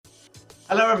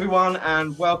Hello everyone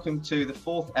and welcome to the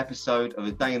fourth episode of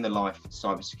A Day in the Life of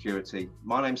Cybersecurity.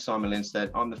 My name's Simon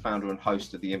Linstead. I'm the founder and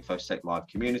host of the InfoSec Live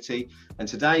community. And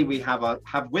today we have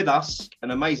with us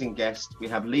an amazing guest. We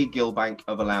have Lee Gilbank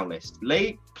of Allowlist.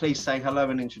 Lee, please say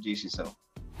hello and introduce yourself.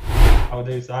 How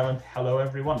do, Simon? Hello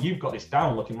everyone. You've got this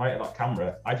down looking right at that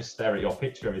camera. I just stare at your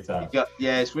picture every time.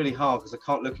 Yeah, it's really hard because I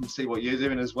can't look and see what you're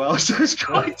doing as well. So it's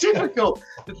quite difficult.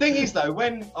 The thing is though,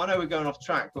 I know we're going off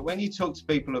track, but when you talk to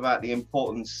people about the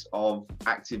importance of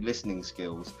active listening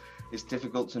skills, it's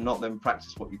difficult to not then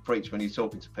practice what you preach when you're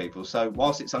talking to people. So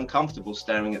whilst it's uncomfortable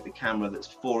staring at the camera that's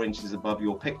 4 inches above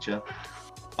your picture,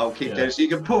 I'll keep doing. So you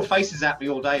can pull faces at me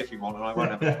all day if you want, and I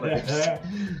won't have clues.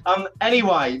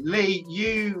 Anyway, Lee,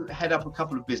 you head up a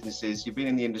couple of businesses. You've been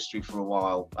in the industry for a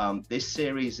while. This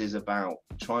series is about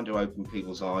trying to open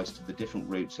people's eyes to the different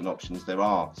routes and options there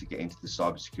are to get into the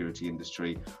cybersecurity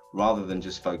industry, rather than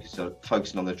just focusing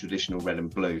on the traditional red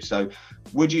and blue. So,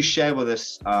 would you share with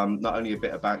us not only a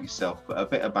bit about yourself, but a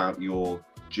bit about your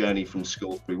journey from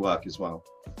school through work as well?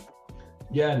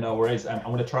 Yeah, no worries. I'm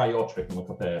going to try your trick and look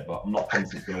up here, but I'm not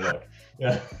convinced it's going to work.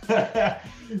 Yeah.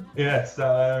 Yeah.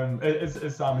 So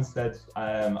as Simon said,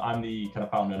 I'm the kind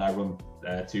of founder and I run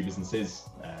 2 businesses,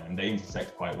 and they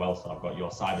intersect quite well. So I've got Your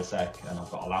CyberSec and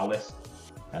I've got Allowlist.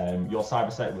 Your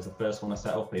CyberSec was the first one I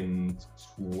set up in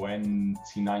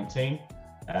 2019.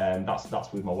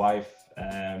 That's with my wife.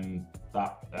 I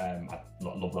love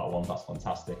that one. That's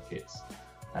fantastic.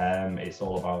 It's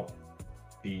all about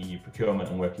the procurement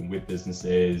and working with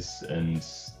businesses and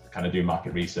kind of doing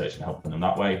market research and helping them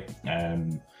that way.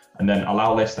 And then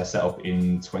Allowlist I set up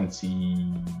in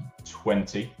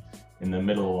 2020 in the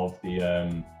middle of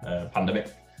the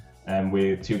pandemic,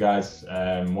 with 2 guys,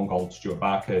 one called Stuart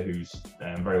Barker, who's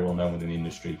very well known within the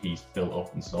industry. He's built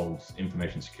up and sold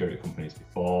information security companies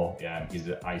before. He's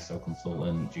an ISO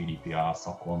consultant, GDPR,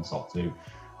 SOC 1, SOC 2,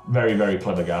 very, very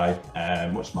clever guy,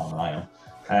 much smarter than I am.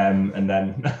 And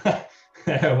then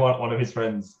one of his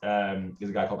friends is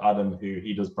a guy called Adam, who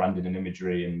he does branding and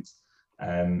imagery. And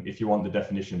if you want the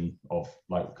definition of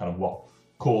like kind of what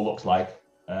cool looks like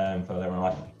for their own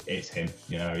life, it's him.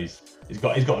 You know, he's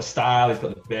got the style, he's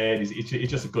got the beard, he's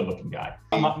just a good looking guy.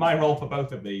 My role for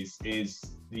both of these is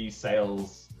the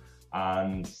sales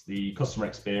and the customer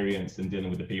experience and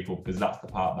dealing with the people, because that's the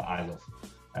part that I love.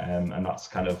 And that's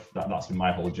kind of that's been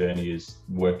my whole journey, is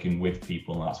working with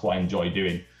people, and that's what I enjoy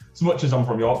doing. As much as I'm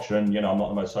from Yorkshire and, I'm not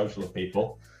the most social of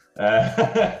people,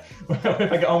 if I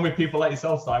get on with people like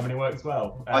yourself, Simon, it works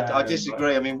well. I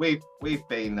disagree. I mean, we've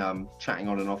been chatting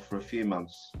on and off for a few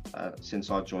months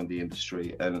since I joined the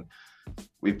industry, and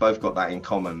we've both got that in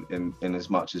common in as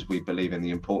much as we believe in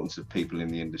the importance of people in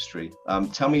the industry.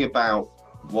 Tell me about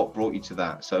what brought you to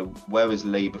that. So where was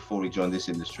Lee before he joined this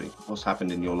industry? What's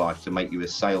happened in your life to make you a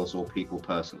sales or people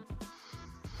person?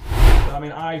 I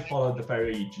mean, I followed the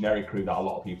very generic route that a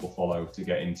lot of people follow to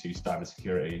get into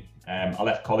cybersecurity. I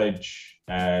left college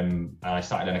and I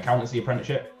started an accountancy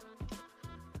apprenticeship.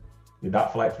 Did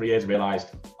that for like 3 years, realised,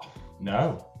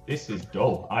 no, this is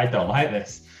dull. I don't like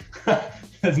this.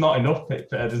 There's not enough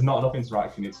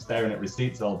interaction. It's staring at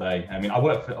receipts all day. I mean, I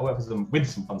work with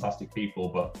some fantastic people,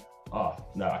 but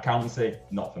no, accountancy,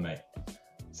 not for me.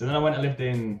 So then I went and lived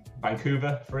in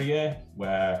Vancouver for a year,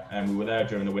 where we were there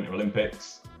during the Winter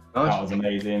Olympics. Nice. That was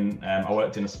amazing. I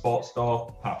worked in a sports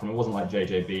store. Apart from it wasn't like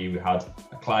JJB, we had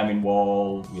a climbing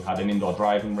wall, we had an indoor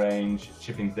driving range,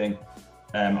 shipping thing.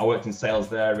 I worked in sales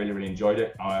there, really, really enjoyed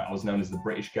it. I was known as the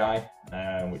British guy,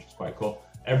 which was quite cool.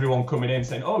 Everyone coming in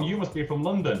saying, "Oh, you must be from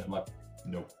London." I'm like,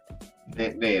 no.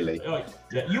 Nearly. Like,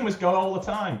 yeah, you must go all the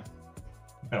time.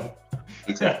 No.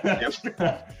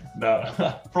 No,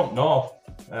 from north.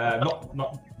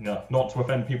 Not to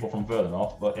offend people from further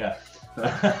north, but yeah.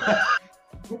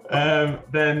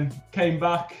 Then came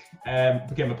back,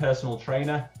 became a personal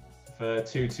trainer for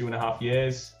 2.5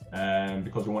 years,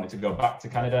 because we wanted to go back to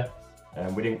Canada.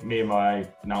 Me and my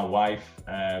now wife,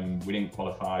 we didn't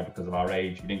qualify because of our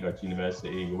age. We didn't go to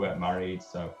university, we weren't married,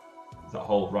 so it's that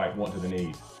whole, right, what do they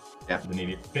need? Yeah. They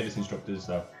needed fitness instructors,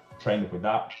 so trained up with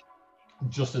that.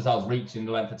 Just as I was reaching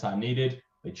the length of time needed,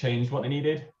 they changed what they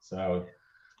needed. So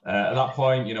at that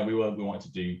point, we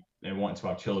wanted to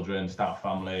have children, start a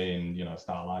family, and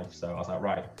start life. So I was like,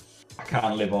 right, I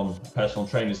can't live on a personal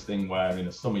trainers thing where in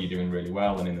the summer you're doing really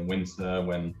well, and in the winter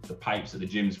when the pipes at the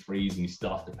gyms freeze and you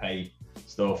still have to pay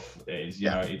stuff, the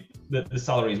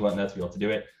salaries weren't there to be able to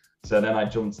do it. So then I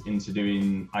jumped into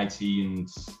doing IT and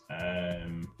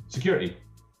security.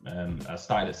 I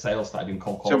started at sales, started doing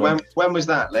cold calling. So when was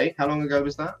that, Lee? How long ago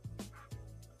was that?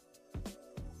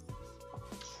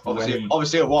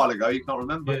 Obviously a while ago, you can't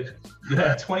remember.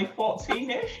 Yeah,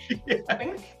 2014-ish, I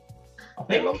think. I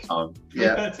think. A long time.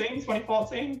 2013,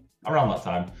 2014, around that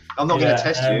time. I'm not going to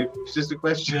test you. It's just a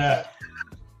question. Yeah.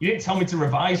 You didn't tell me to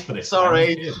revise for this.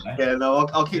 Sorry. Time, yeah, no,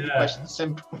 I'll keep the question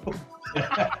simple.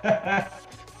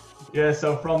 Yeah,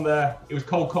 so from there, it was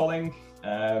cold calling,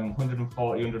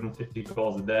 140, 150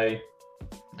 calls a day,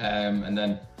 and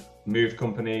then moved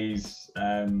companies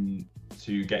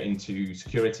to get into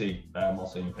security,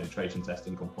 also in penetration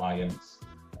testing, compliance,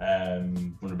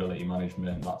 vulnerability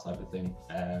management, that type of thing.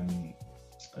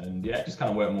 And yeah, just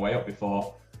kind of worked my way up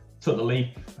before took the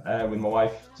leap with my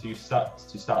wife to start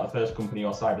the first company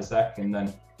or cybersec, and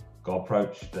then got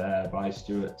approached by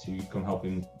Stuart to come help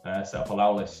him set up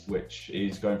Allowlist, which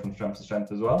is going from strength to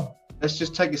strength as well. Let's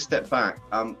just take a step back.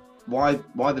 Why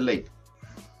the leap?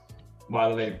 Why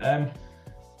the leap?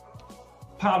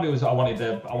 Part of it was I wanted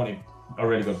a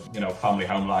really good, family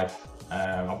home life.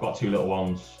 I've got 2 little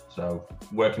ones, so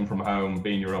working from home,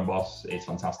 being your own boss, it's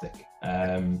fantastic.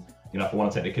 If I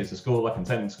want to take the kids to school, I can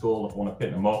take them to school. If I want to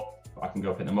pick them up, I can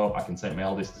go pick them up. I can take my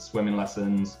eldest to swimming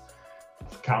lessons.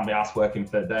 If I can't be asked working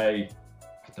for the day,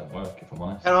 I don't work, if I'm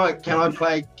honest.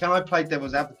 Can I play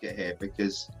devil's advocate here,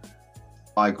 because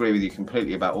I agree with you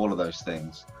completely about all of those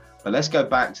things. But let's go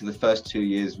back to the first 2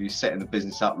 years of you setting the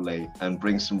business up, Lee, and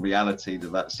bring some reality to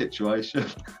that situation.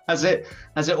 Has it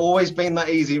always been that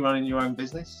easy running your own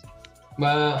business?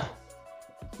 Well,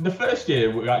 the first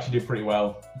year we actually did pretty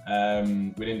well.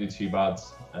 We didn't do too bad.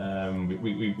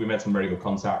 We made some very good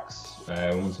contacts. We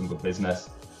won some good business.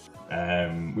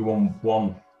 We won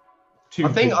 2.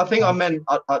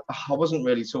 I wasn't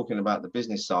really talking about the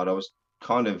business side. I was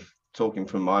kind of talking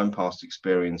from my own past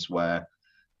experience where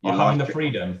having the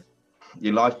freedom.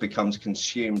 Your life becomes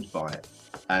consumed by it,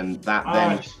 and that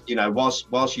then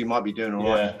whilst you might be doing all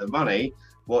right with the money,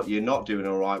 what you're not doing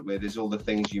all right with is all the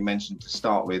things you mentioned to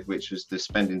start with, which was the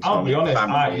spending time with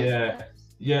family.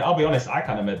 I'll be honest, I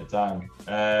kind of made the time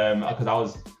because I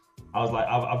was like,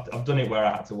 I've done it where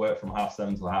I had to work from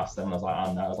 7:30 till 7:30.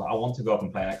 I was like, I want to go up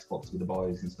and play Xbox with the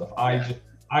boys and stuff.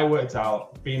 I worked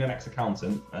out, being an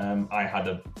ex-accountant, I had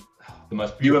the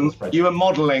most beautiful spreadsheets. You were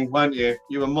modelling, weren't you?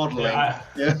 You were modelling. I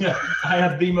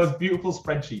had the most beautiful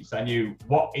spreadsheets. I knew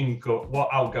what income, what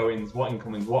outgoings, what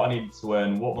incomings, what I needed to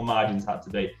earn, what my margins had to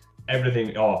be,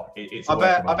 everything. It's.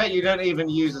 I bet you don't even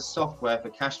use a software for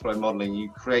cash flow modelling. You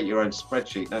create your own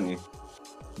spreadsheet, don't you?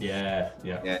 Yeah.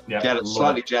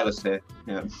 Slightly jealous here.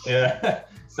 Yeah.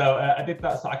 So I did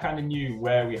that. So I kind of knew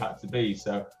where we had to be.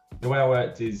 So the way I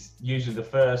worked is usually the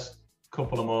first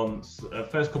couple of months,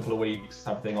 first couple of weeks,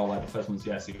 everything, all like the first months,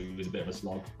 yes, it was a bit of a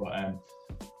slog, but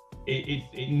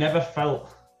it never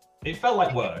felt, it felt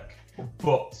like work,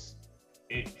 but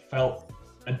it felt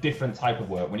a different type of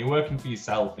work. When you're working for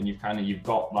yourself and you've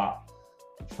got that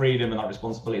freedom and that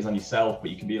responsibilities on yourself,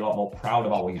 but you can be a lot more proud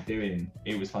about what you're doing.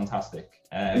 It was fantastic.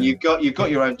 And you've got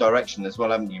your own direction as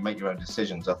well, haven't you? You make your own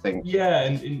decisions, I think. Yeah,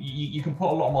 and you can put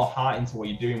a lot more heart into what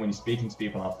you're doing when you're speaking to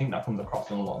people, and I think that comes across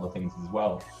in a lot of the things as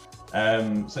well.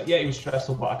 So yeah, it was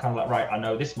stressful, but I kind of like, right, I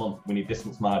know this month we need this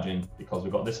much margin because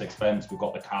we've got this expense, we've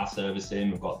got the car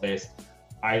servicing, we've got this.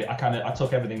 I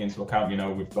took everything into account.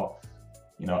 We've got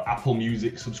Apple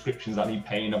Music subscriptions that need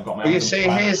paying. I've got my. Well, you see,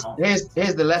 here's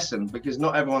the lesson, because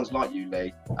not everyone's like you,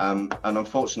 Lee, and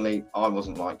unfortunately, I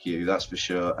wasn't like you, that's for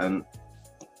sure. And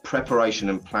preparation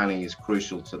and planning is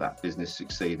crucial to that business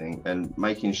succeeding, and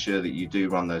making sure that you do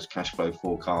run those cash flow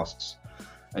forecasts,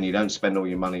 and you don't spend all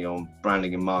your money on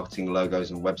branding and marketing, logos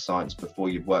and websites before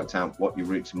you've worked out what your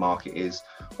route to market is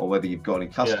or whether you've got any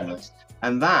customers. Yeah.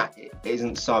 And that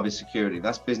isn't cybersecurity.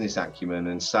 That's business acumen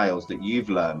and sales that you've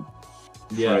learned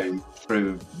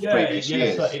through previous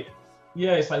years.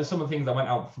 It's like some of the things that went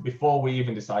out before we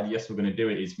even decided, yes, we're going to do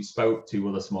it, is we spoke to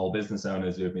other small business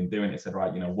owners who have been doing it, said,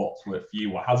 right, what's worked for you,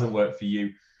 what hasn't worked for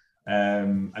you.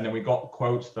 And then we got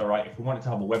quotes for, right, if we wanted to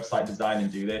have a website design and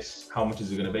do this, how much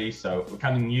is it going to be? So we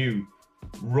kind of knew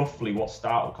roughly what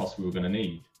startup costs we were going to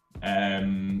need,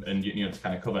 and to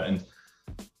kind of cover. And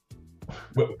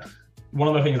one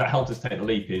of the things that helped us take the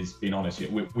leap is, being honest,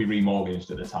 we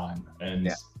remortgaged at the time and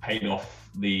paid off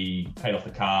the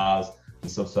cars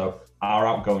and stuff. So our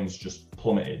outgoings just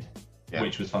plummeted,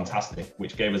 which was fantastic,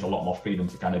 which gave us a lot more freedom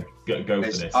to kind of go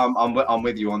for this. I'm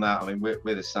with you on that. I mean,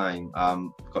 we're the same.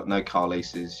 We've got no car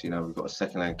leases. We've got a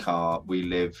second-hand car. We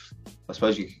live, I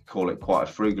suppose you could call it, quite a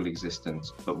frugal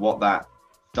existence. But what that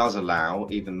does allow,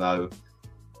 even though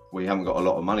we haven't got a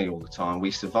lot of money all the time,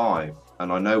 we survive.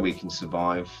 And I know we can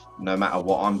survive no matter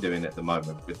what I'm doing at the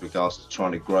moment with regards to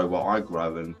trying to grow what I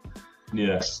grow. And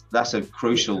that's a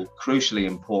crucially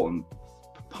important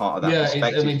part of that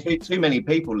perspective. Too many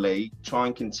people, Lee, try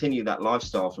and continue that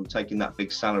lifestyle from taking that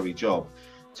big salary job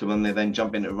to when they then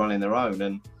jump into running their own.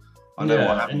 And I know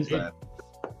what happens there.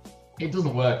 It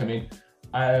doesn't work. I mean,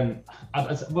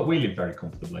 we live very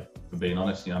comfortably, for being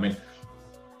honest. You know, I mean,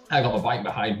 I got my bike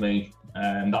behind me,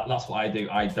 and that's what I do.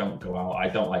 I don't go out. I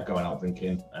don't like going out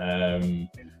drinking.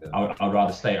 I'd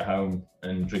rather stay at home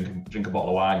and drink a bottle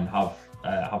of wine,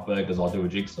 have burgers, or do a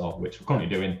jigsaw, which we're currently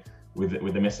doing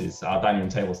with the missus. Our dining room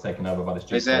table's taken over by this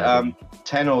jigsaw. Is it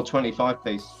 10 or 25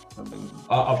 piece?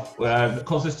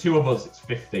 Because there's two of us, it's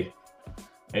 50.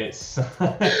 It's.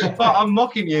 But I'm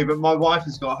mocking you, but my wife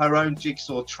has got her own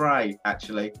jigsaw tray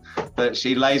actually that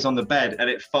she lays on the bed and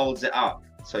it folds it up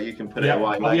so you can put it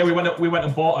away. Oh, yeah, we went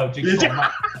and bought a jigsaw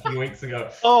mat a few weeks ago.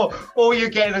 Oh, you're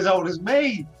getting as old as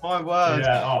me. My word.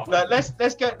 Yeah. Look,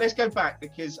 let's go back,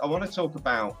 because I want to talk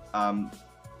about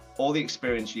all the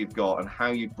experience you've got and how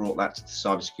you brought that to the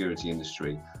cybersecurity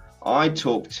industry. I've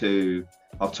talked to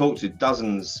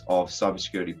dozens of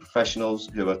cybersecurity professionals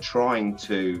who are trying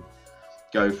to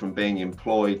go from being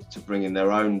employed to bringing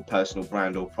their own personal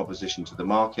brand or proposition to the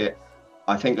market.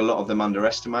 I think a lot of them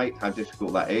underestimate how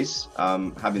difficult that is.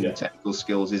 Having the technical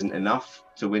skills isn't enough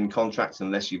to win contracts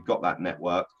unless you've got that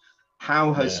network.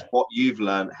 How has what you've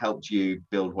learned helped you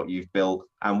build what you've built,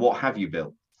 and what have you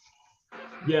built?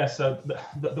 Yeah, so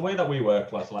the way that we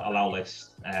work, like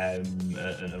Allowlist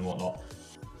and whatnot,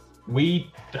 it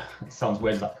sounds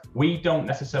weird, but we don't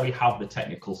necessarily have the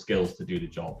technical skills to do the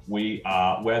job. We're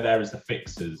there as the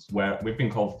fixers, where we've been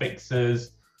called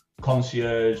fixers,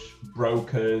 concierge,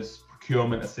 brokers,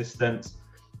 procurement assistants.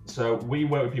 So we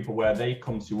work with people where they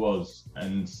come to us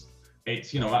and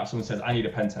it's, like someone says, I need a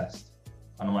pen test.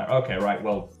 And I'm like, okay, right,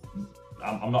 well,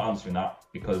 I'm not answering that,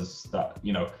 because that,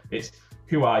 it's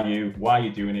who are you, why are you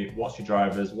doing it, what's your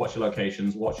drivers, what's your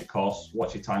locations, what's your costs,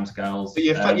 what's your timescales. But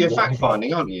you're fact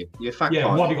finding, aren't you? You're fact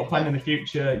finding. What have you got planned in the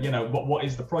future? What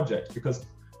is the project? Because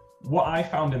what I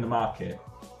found in the market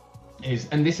is,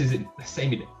 and this is the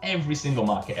same in every single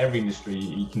market, every industry,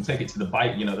 you can take it to the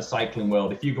bike, the cycling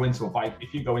world. If you go into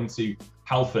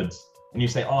Halfords and you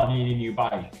say, oh, I need a new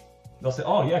bike, they'll say,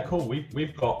 oh yeah, cool,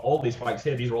 we've got all these bikes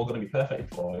here, these are all going to be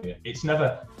perfect for you. It's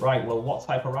never, right, well, what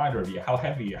type of rider are you? How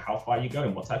heavy are you? How far are you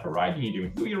going? What type of riding are you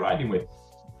doing? Who are you riding with?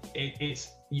 And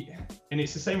it's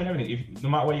the same in everything. No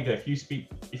matter where you go,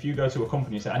 if you go to a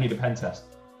company and say, I need a pen test,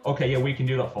 okay, yeah, we can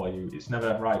do that for you. It's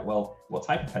never, right, well, what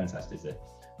type of pen test is it?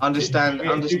 What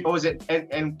was it?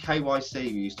 KYC, we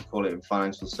used to call it in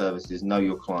financial services, know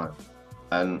your client.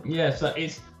 And yeah, so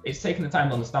it's taking the time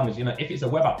to understand this. If it's a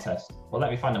web app test, well,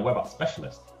 let me find a web app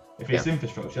specialist. If it's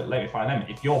infrastructure, let me find them.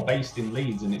 If you're based in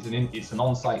Leeds and it's an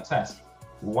on-site test,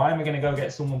 why am I going to go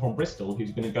get someone from Bristol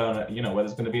who's going to go, where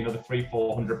there's going to be another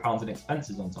 £300-400 in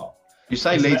expenses on top? You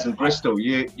say Leeds and Bristol.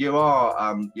 You're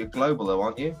global though,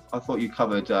 aren't you? I thought you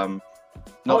covered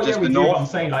not just the north. I'm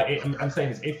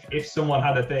saying is if someone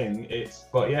had a thing,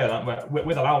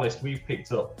 with Allowlist, we've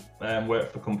picked up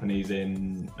work for companies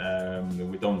in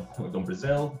we've done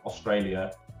Brazil,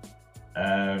 Australia,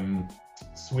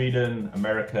 Sweden,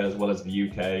 America, as well as the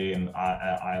UK and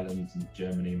Ireland and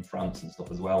Germany and France and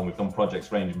stuff as well. And we've done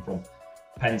projects ranging from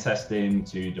pen testing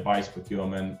to device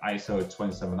procurement, ISO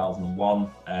 27001,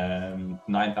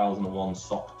 9001,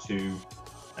 SOC 2,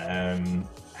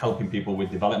 helping people with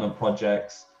development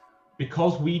projects.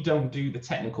 Because we don't do the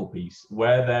technical piece,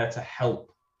 we're there to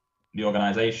help the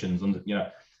organizations. And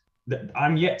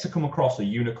I'm yet to come across a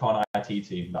unicorn IT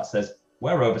team that says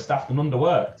we're overstaffed and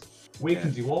underworked. We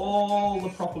can do all the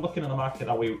proper looking at the market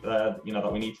that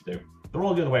we need to do. They're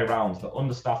all the other way around. They're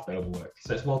understaffed, they're overworked.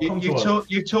 So it's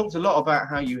you've talked a lot about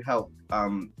how you help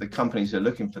the companies who are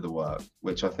looking for the work,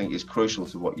 which I think is crucial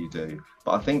to what you do.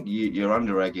 But I think you're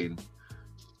under-egging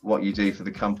what you do for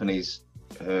the companies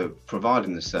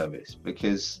providing the service,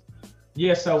 because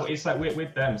so it's like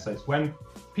with them. So it's when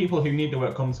people who need the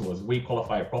work come to us, we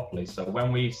qualify it properly. So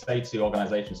when we say to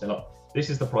organizations, say, look, this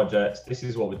is the project, this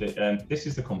is what we do, this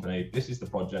is the company, this is the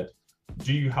project.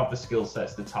 Do you have the skill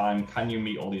sets, the time? Can you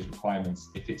meet all these requirements?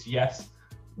 If it's yes,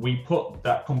 we put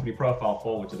that company profile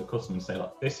forward to the customer and say,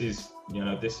 look, these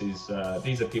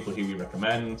are people who we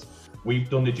recommend. We've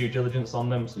done the due diligence on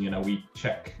them. So, we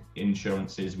check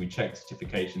insurances, we check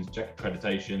certifications, check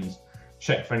accreditations,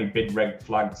 check for any bid reg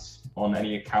flags on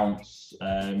any accounts,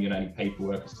 any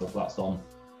paperwork and stuff that's on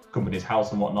company's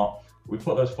house and whatnot. We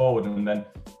put those forward, and then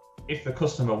if the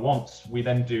customer wants, we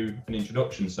then do an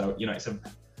introduction. So, it's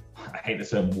I hate the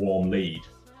term warm lead,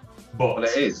 but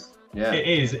it is. Yeah, it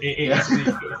is.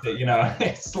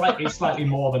 It's slightly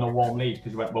more than a warm lead,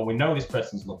 because we know this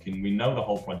person's looking. We know the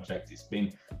whole project. It's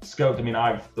been scoped. I mean,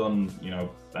 I've done,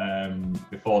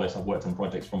 before this, I've worked on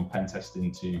projects from pen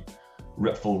testing to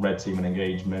full red team and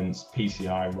engagements,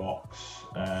 PCI rocks,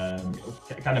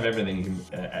 kind of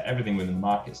everything within the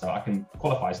market. So I can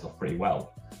qualify stuff pretty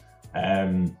well.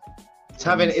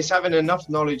 It's having enough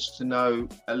knowledge to know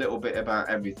a little bit about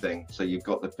everything, so you've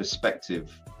got the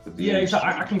perspective of the industry.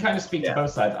 Exactly. I can kind of speak to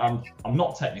both sides. I'm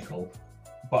not technical,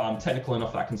 but I'm technical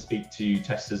enough that I can speak to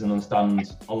testers and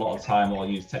understand a lot of time, or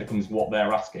use technical is what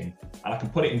they're asking, and I can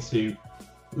put it into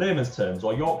layman's terms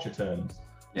or Yorkshire terms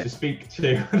to speak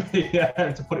to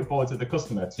to put it forward to the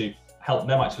customer to help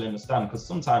them actually understand. Because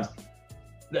sometimes,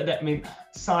 I mean,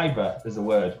 cyber as a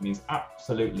word means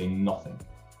absolutely nothing.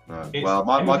 No. Well,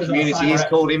 my community is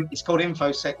called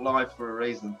InfoSec Live for a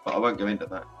reason, but I won't go into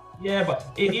that. Yeah,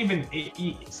 but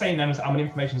saying I'm an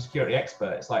information security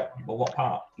expert, it's like, well, what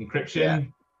part? Encryption? Yeah.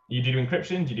 You do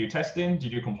encryption? Do you do testing? Do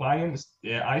you do compliance?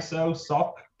 Yeah, ISO,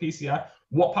 SOC, PCI?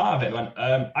 What part of it? When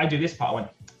I do this part, I went,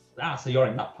 so you're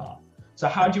in that part. So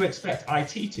how do you expect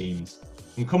IT teams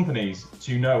and companies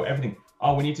to know everything?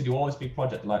 Oh, we need to do all this big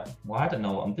project. Like, well, I don't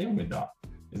know what I'm doing with that.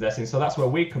 So that's where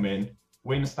we come in.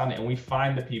 We understand it, and we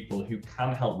find the people who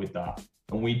can help with that,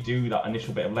 and we do that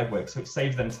initial bit of legwork. So it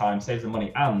saves them time, saves them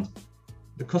money, and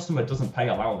the customer doesn't pay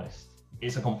Allowlist.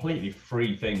 It's a completely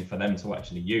free thing for them to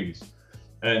actually use.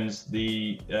 And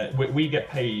we get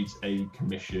paid a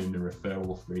commission, a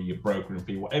referral fee, a brokering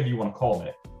fee, whatever you want to call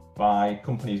it, by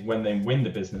companies when they win the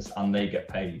business, and they get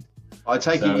paid. I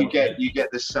take it you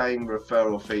get the same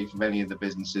referral fee from any of the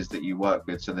businesses that you work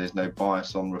with, so there's no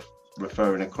bias on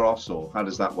referring across, or how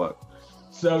does that work?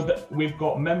 So we've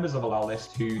got members of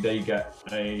Allowlist who they get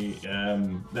a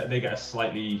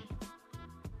slightly,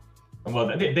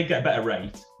 well, they get a better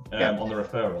rate on the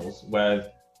referrals,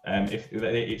 where if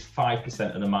it's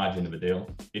 5% of the margin of a deal.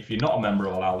 If you're not a member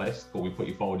of Allowlist, but we put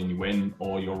you forward and you win,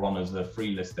 or you're on as a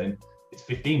free listing, it's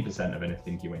 15% of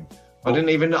anything you win. I didn't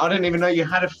even know you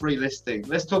had a free listing.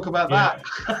 Let's talk about that.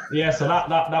 Yeah, so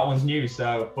that one's new.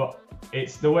 So, but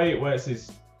it's the way it works is,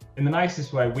 in the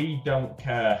nicest way, we don't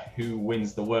care who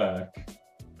wins the work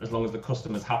as long as the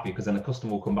customer's happy, because then the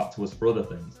customer will come back to us for other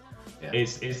things. Yeah.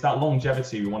 It's that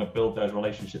longevity. We want to build those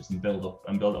relationships and build up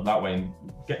that way, and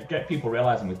get people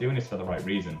realizing we're doing this for the right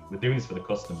reason. We're doing this for the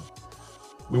customer.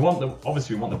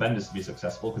 Obviously we want the vendors to be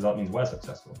successful, because that means we're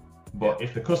successful. But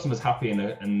if the customer's happy and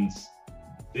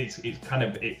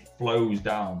it flows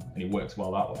down and it works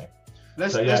well that way.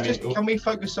 Can we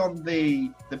focus on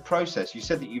the process? You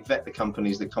said that you vet the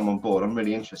companies that come on board. I'm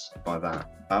really interested by that.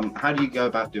 How do you go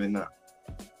about doing that?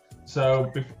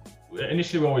 So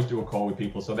initially we always do a call with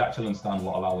people so they actually understand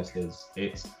what Allowlist is.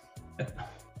 It's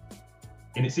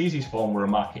in its easiest form, we're a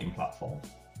marketing platform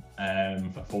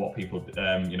for what people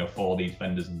for these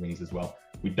vendors and things as well.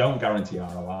 We don't guarantee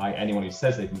ROI. Anyone who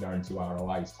says they can guarantee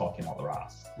ROI is talking out their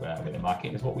ass. With the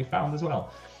marketing is what we found as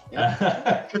well.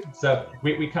 Yeah. So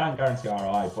we can't guarantee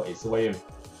ROI, but it's a way of,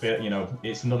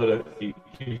 it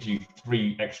gives you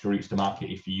 3 extra routes to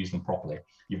market if you use them properly.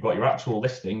 You've got your actual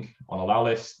listing on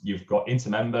Allowlist, you've got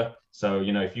Intermember. So,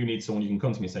 if you need someone, you can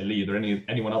come to me and say, Lee, are there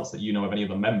anyone else that you know of any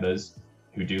other members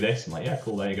who do this? I'm like, yeah,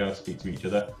 cool, there you go, speak to each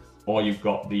other. Or you've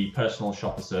got the personal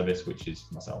shopper service, which is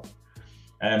myself.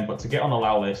 But to get on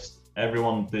Allowlist,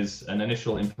 there's an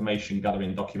initial information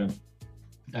gathering document.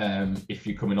 If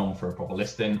you're coming on for a proper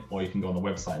listing, or you can go on the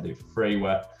website and do it for free,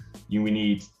 where we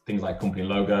need things like company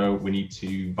logo. We need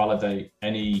to validate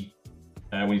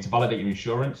your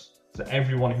insurance. So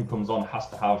everyone who comes on has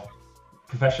to have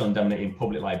professional indemnity and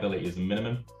public liability as a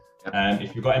minimum. And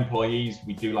if you've got employees,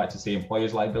 we do like to see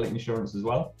employers' liability insurance as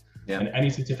well. And any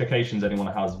certifications anyone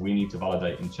has, we need to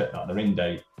validate and check that they're in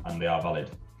date and they are valid.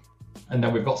 And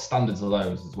then we've got standards of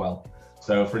those as well.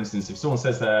 So for instance, if someone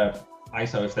says they're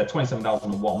ISO, if they're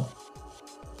 27001,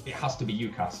 it has to be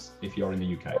UCAS if you're in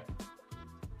the UK.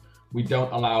 We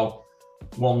don't allow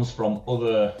ones from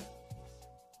other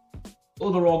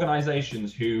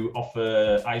organizations who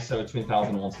offer ISO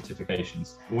 20001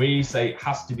 certifications. We say it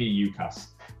has to be UCAS,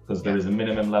 because there is a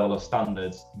minimum level of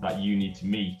standards that you need to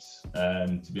meet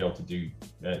to be able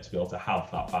to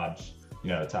have that badge,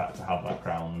 to have that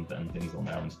crown and things on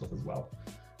there and stuff as well.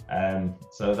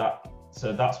 So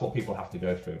that's what people have to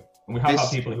go through. And we have had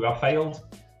people who have failed,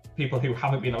 people who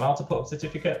haven't been allowed to put up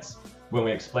certificates. When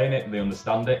we explain it, they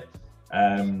understand it,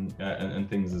 and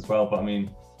things as well. But I mean,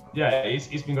 yeah,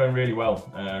 it's been going really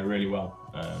well, really well.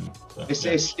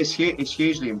 It's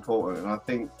hugely important, and I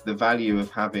think the value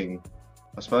of having,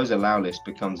 I suppose, Allowlist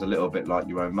becomes a little bit like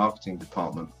your own marketing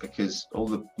department, because all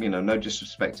the, no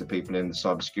disrespect to people in the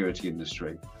cybersecurity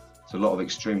industry, there's a lot of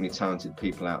extremely talented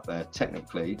people out there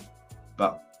technically,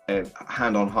 but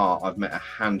hand on heart, I've met a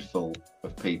handful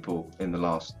of people in the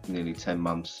last nearly 10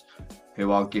 months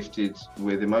who are gifted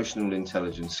with emotional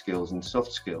intelligence skills and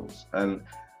soft skills. And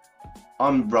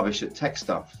I'm rubbish at tech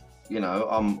stuff. You know,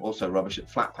 I'm also rubbish at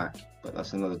flat pack, but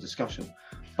that's another discussion.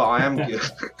 But I am good.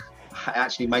 It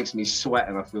actually makes me sweat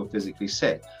and I feel physically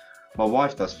sick. My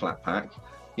wife does flat pack.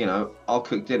 You know, I'll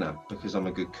cook dinner because I'm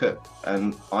a good cook.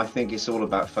 And I think it's all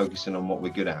about focusing on what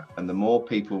we're good at. And the more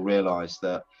people realize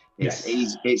that it's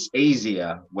it's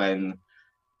easier when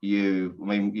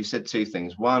you said two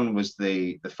things. One was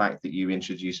the fact that you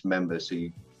introduced members, so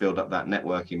you build up that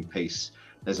networking piece.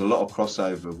 There's a lot of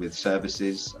crossover with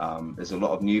services. There's a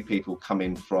lot of new people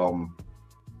coming from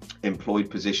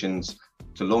employed positions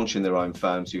to launching their own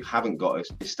firms who haven't got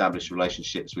established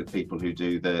relationships with people who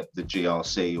do the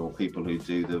GRC or people who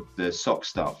do the SOC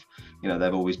stuff. You know,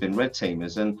 they've always been red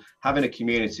teamers, and having a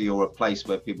community or a place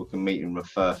where people can meet and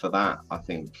refer for that, I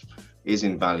think, is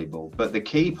invaluable. But the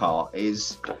key part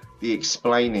is the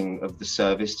explaining of the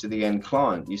service to the end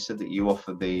client. You said that you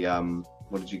offer the,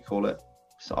 what did you call it?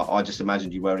 So I just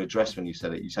imagined you wearing a dress when you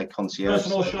said it. You say concierge.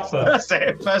 Personal shopper. That's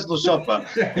it, personal shopper.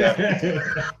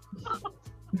 Yeah.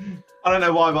 I don't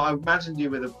know why, but I imagined you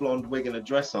with a blonde wig and a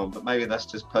dress on, but maybe that's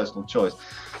just personal choice.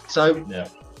 So yeah.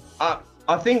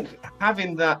 I think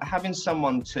having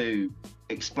someone to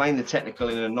explain the technical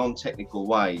in a non-technical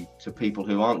way to people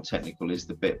who aren't technical is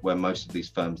the bit where most of these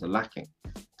firms are lacking.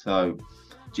 So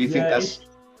do you think that's...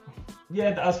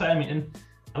 Yeah, that's what I mean. And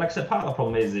like I said, part of the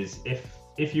problem is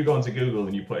if you go into Google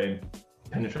and you put in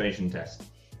penetration test,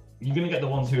 you're going to get the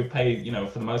ones who have paid, you know,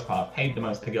 for the most part, paid the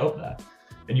most to get up there.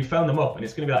 And you phone them up and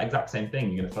it's going to be that exact same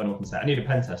thing. You're going to phone them up and say, I need a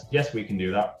pen test. Yes, we can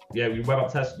do that. Yeah, we web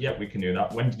app test. Yeah, we can do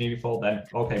that. When do you need it for then?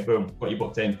 Okay, boom, got you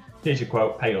booked in. Here's your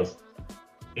quote, pay us.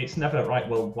 It's never right,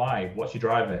 well, why? What's your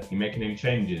driver? You're making any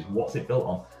changes? What's it built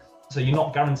on? So you're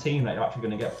not guaranteeing that you're actually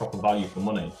going to get proper value for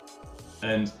money.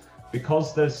 And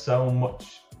because there's so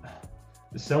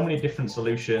many different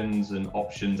solutions and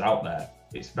options out there,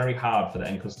 it's very hard for the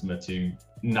end customer to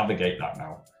navigate that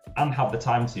now and have the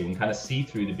time to and kind of see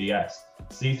through the BS,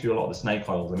 see through a lot of the snake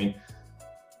oils. I mean,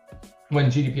 when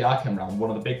GDPR came around, one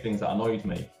of the big things that annoyed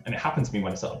me, and it happened to me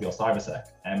when I set up your cybersec,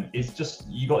 is just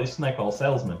you got these snake oil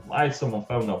salesmen. I had someone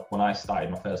phone up when I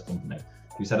started my first company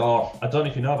who said, oh, I don't know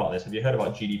if you know about this. Have you heard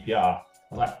about GDPR? I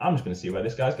was like, I'm just going to see where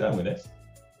this guy's going with this.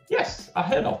 Yes, I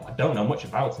heard of it. I don't know much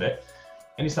about it.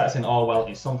 And he started saying, oh, well,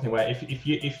 it's something where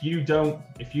if you don't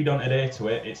adhere to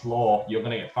it, it's law, you're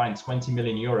going to get fined 20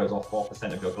 million euros or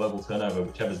 4% of your global turnover,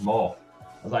 whichever's more.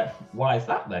 I was like, why is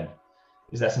that then?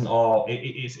 Is there some, oh,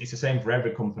 it's the same for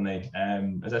every company?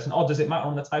 Is there some, oh, does it matter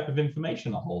on the type of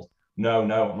information I hold? No.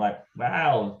 I'm like,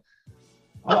 well,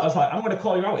 I was like, I'm going to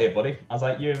call you out here, buddy. I was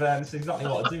like, this is exactly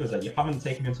what I do. Is that you haven't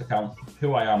taken into account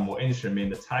who I am, what industry I'm in,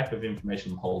 the type of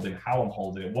information I'm holding, how I'm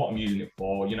holding it, what I'm using it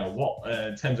for, you know, what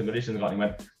terms and conditions I've got. And he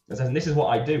went, and this is what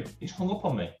I do. He's hung up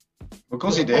on me. Of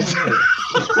course he did.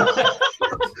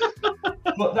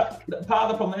 But that part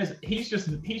of the problem is he's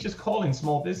just calling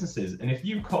small businesses, and if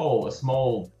you call a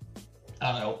small,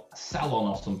 I don't know, salon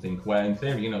or something, where in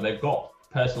theory, you know, they've got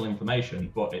personal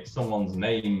information, but it's someone's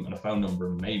name and a phone number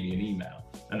and maybe an email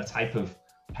and a type of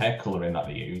hair coloring that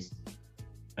they use.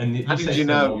 And how did you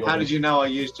know? How did you know I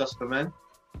use Just for Men?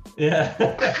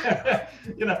 Yeah,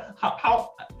 you know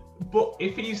how. But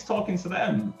if he's talking to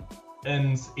them,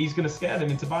 and he's going to scare them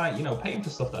into buying, you know, paying for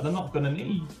stuff that they're not going to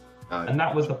need. No. And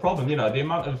that was the problem, you know, the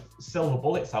amount of silver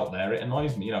bullets out there, it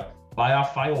annoys me, you know, buy our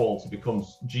firewall to become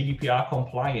GDPR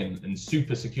compliant and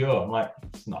super secure. I'm like,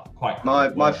 it's not quite.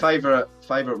 My favorite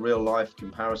real life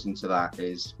comparison to that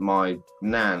is my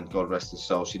nan, God rest her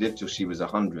soul. She lived till she was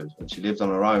 100, and she lived on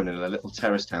her own in a little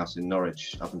terraced house in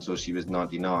Norwich up until she was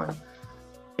 99.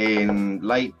 In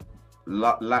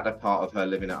latter part of her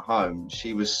living at home,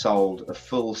 she was sold a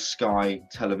full Sky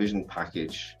television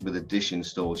package with a dish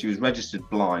installed. She was registered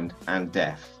blind and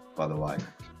deaf, by the way.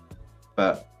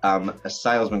 But a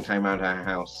salesman came around her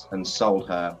house and sold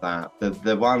her that.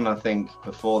 The one, I think,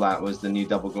 before that was the new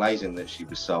double glazing that she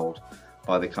was sold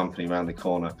by the company around the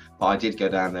corner. But I did go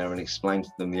down there and explain to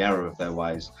them the error of their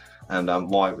ways and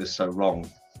why it was so wrong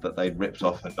that they'd ripped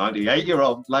off a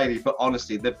 98-year-old lady. But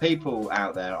honestly, the people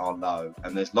out there are low,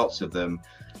 and there's lots of them,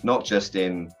 not just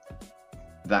in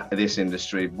this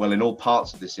industry, well, in all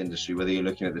parts of this industry, whether you're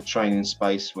looking at the training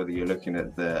space, whether you're looking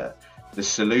at the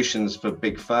solutions for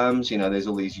big firms, you know, there's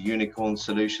all these unicorn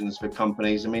solutions for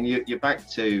companies. I mean, you're back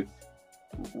to,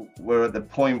 we're at the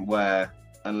point where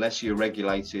unless you're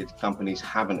regulated, companies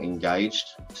haven't engaged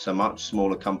so much,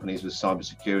 smaller companies with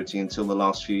cybersecurity until the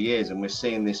last few years. And we're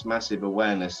seing this massive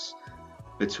awareness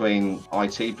between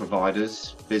IT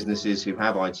providers, businesses who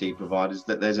have IT providers,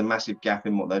 that there's a massive gap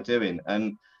in what they're doing.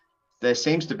 And there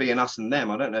seems to be an us and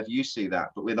them. I don't know if you see that,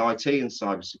 but with IT and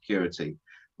cybersecurity,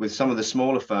 with some of the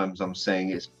smaller firms I'm seeing,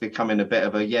 it's becoming a bit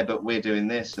of a, yeah, but we're doing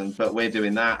this and but we're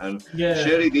doing that. And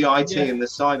surely the IT and the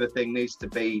cyber thing needs to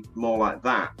be more like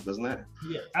that, doesn't it?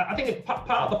 Yeah, I think part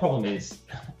of the problem is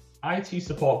IT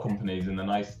support companies, and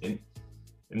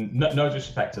no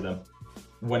disrespect to them,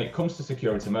 when it comes to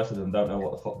security, most of them don't know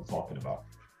what the fuck they're talking about.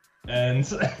 And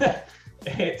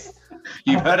it's...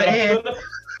 You've heard it here.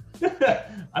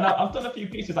 And I've done a few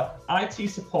pieces, like IT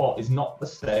support is not the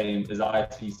same as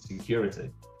IT security.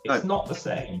 It's not the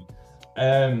same.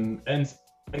 And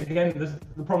again,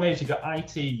 the problem is you've got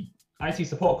IT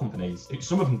support companies.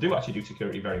 Some of them do actually do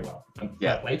security very well, and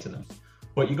play to them.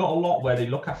 But you got a lot where they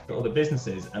look after other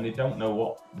businesses and they don't know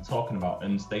what they're talking about,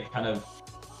 and they kind of,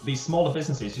 these smaller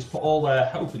businesses just put all their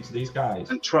hope into these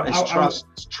guys. And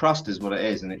trust is what it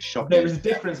is, and it's shocking. There is a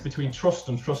difference between trust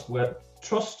and trustworthy.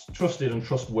 Trusted and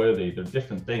trustworthy, they're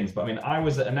different things. But I mean, I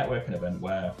was at a networking event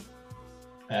where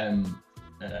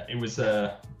it was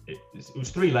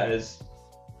 3 letters,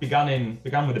 began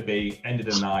with a B, ended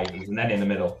in an I, it was an N in the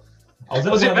middle.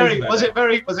 Was it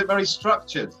very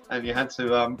structured, and you had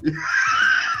to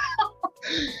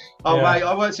mate,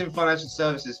 I worked in financial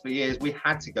services for years. We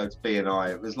had to go to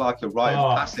B&I. It was like a rite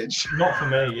of passage. Not for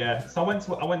me, yeah. So I went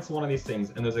to one of these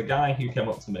things, and there's a guy who came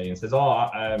up to me and says,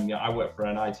 I work for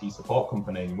an IT support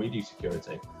company and we do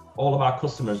security. All of our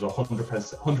customers are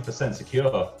 100% secure.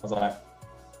 I was like,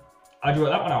 how'd you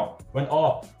work that one out? Went,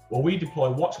 well, we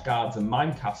deploy watch guards and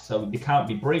minecasts so they can't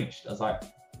be breached. I was like,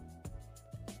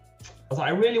 I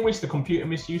really wish the Computer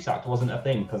Misuse Act wasn't a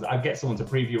thing, because I'd get someone to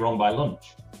prove you wrong by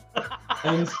lunch.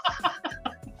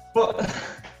 But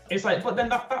it's like, but then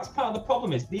that's part of the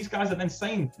problem is these guys are then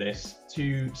saying this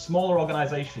to smaller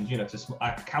organizations, to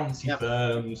accountancy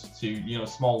firms, to,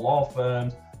 small law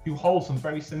firms who hold some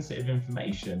very sensitive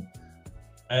information.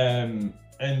 And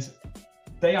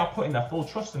they are putting their full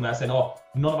trust in there, saying,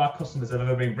 none of our customers have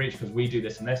ever been breached because we do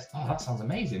this and this. Oh, that sounds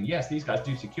amazing. Yes, these guys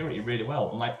do security really well.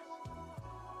 I'm like,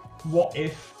 what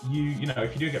if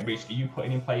if you do get breached, are you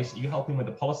putting in place, are you helping with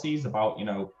the policies about,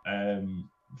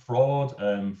 fraud,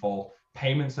 for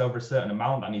payments over a certain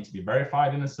amount that need to be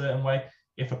verified in a certain way?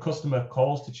 If a customer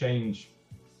calls to change,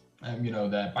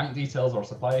 their bank details, or a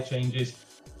supplier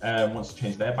wants to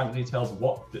change their bank details,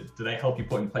 what do they help you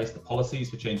put in place the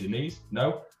policies for changing these?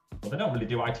 No. Well, they don't really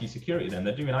do IT security then.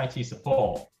 They're doing IT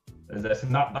support.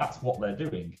 That's what they're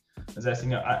doing.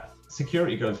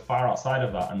 Security goes far outside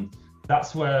of that, and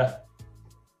that's where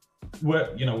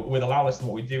with Allowlist and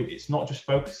what we do, it's not just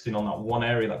focusing on that one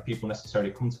area that people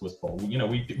necessarily come to us for. We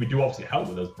do obviously help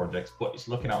with those projects, but it's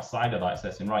looking outside of that,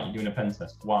 saying, right, you're doing a pen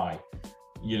test. Why?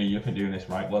 You look at doing this,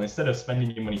 right? Well, instead of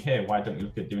spending your money here, why don't you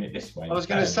look at doing it this way? I was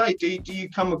going to say, do you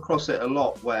come across it a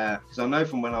lot where, because I know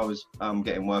from when I was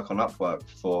getting work on Upwork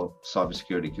for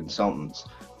cybersecurity consultants,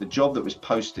 the job that was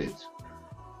posted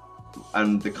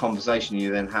and the conversation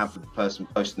you then have with the person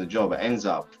posting the job, it ends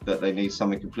up that they need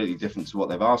something completely different to what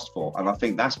they've asked for. And I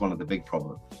think that's one of the big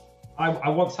problems. I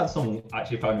once had someone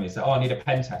actually phone me and say, I need a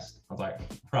pen test. I was like,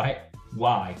 right,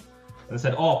 why? And they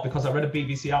said, because I read a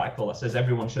BBC article that says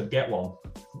everyone should get one.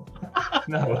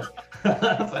 No,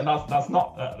 that's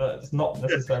not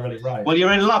necessarily right. Well,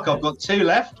 you're in luck. I've got 2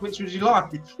 left. Which would you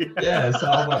like? Yeah, so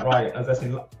I was like, right. I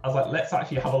was like, let's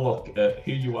actually have a look at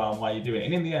who you are and why you're doing it.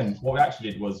 And in the end, what we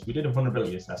actually did was we did a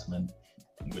vulnerability assessment,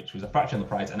 which was a fraction of the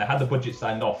price, and I had the budget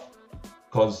signed off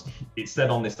because it said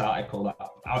on this article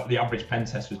that the average pen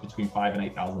test was between £5,000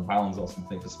 and £8,000 or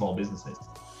something for small businesses.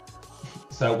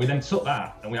 So we then took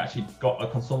that and we actually got a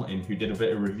consultant in who did a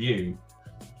bit of review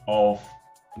of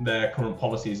their current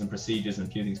policies and procedures and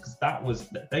a few things, because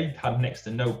they had next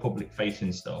to no public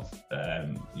facing stuff,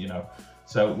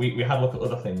 so we had a look at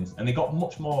other things, and they got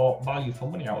much more value for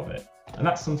money out of it. And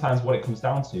that's sometimes what it comes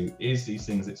down to, is these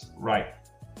things. It's right,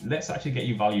 let's actually get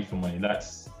you value for money.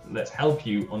 Let's help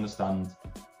you understand,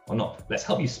 or not, let's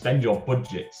help you spend your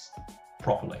budgets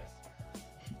properly.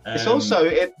 It's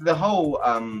also the whole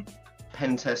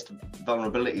pen test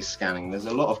vulnerability scanning. There's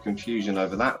a lot of confusion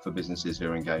over that for businesses who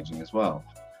are engaging as well.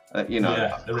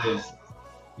 Yeah, there is.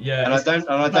 Yeah, and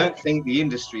I don't think the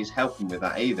industry is helping with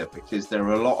that either, because there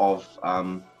are a lot of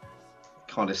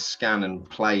kind of scan and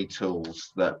play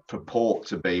tools that purport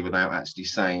to be, without actually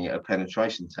saying it, a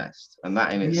penetration test, and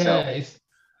that in itself. Yeah, it's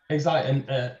exactly,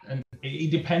 and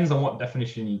it depends on what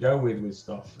definition you go with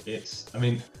stuff.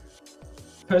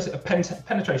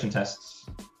 Penetration tests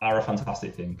are a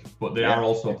fantastic thing, but they are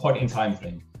also a point in time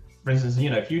thing. For instance,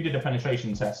 if you did a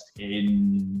penetration test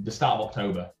in the start of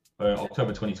October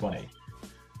 2020,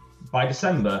 by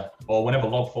December or whenever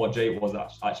Log4j was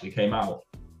that actually came out,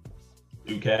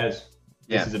 who cares?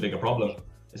 This is a bigger problem.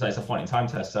 It's a point in time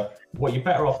test. So what you're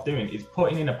better off doing is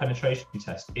putting in a penetration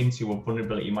test into a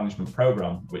vulnerability management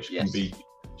program, which can be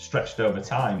stretched over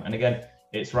time. And again,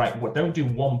 it's right. Don't do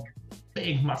one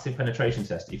big, massive penetration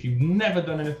test. If you've never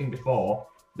done anything before,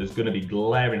 there's going to be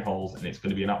glaring holes and it's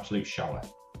going to be an absolute shower.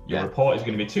 Your report is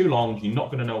going to be too long. You're not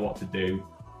going to know what to do.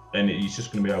 And it's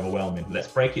just going to be overwhelming. Let's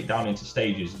break it down into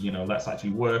stages. Let's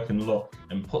actually work and look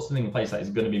and put something in place that is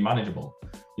going to be manageable.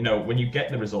 When you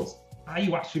get the results, are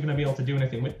you actually going to be able to do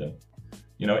anything with them?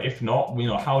 If not,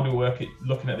 how do we work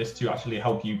looking at this to actually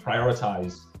help you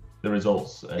prioritize the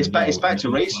results? And, it's back to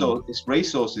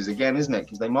resources again, isn't it?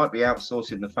 Because they might be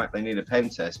outsourcing the fact they need a pen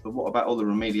test, but what about all the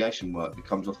remediation work that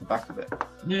comes off the back of it?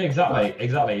 Yeah, exactly.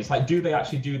 It's like, do they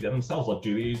actually do it themselves, or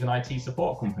do they use an IT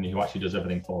support company who actually does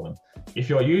everything for them? If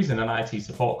you're using an IT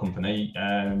support company,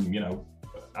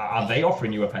 are they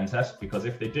offering you a pen test? Because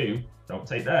if they do, don't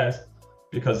take theirs.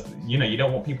 Because you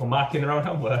don't want people marking their own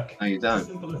homework. No, you don't. It's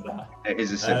as simple as that. It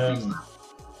is as simple as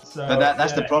that. But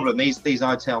that's the problem. These IT,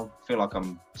 I feel like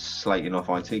I'm slating off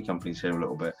IT companies here a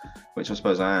little bit, which I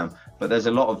suppose I am. But there's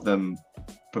a lot of them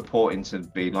purporting to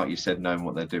be, like you said, knowing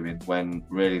what they're doing, when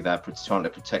really they're trying to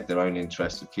protect their own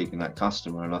interest of keeping that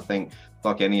customer. And I think,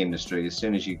 like any industry, as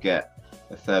soon as you get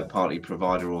a third-party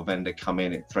provider or vendor come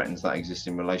in, it threatens that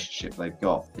existing relationship they've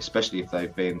got, especially if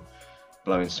they've been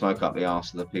blowing smoke up the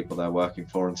arse of the people they're working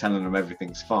for and telling them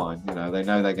everything's fine. They know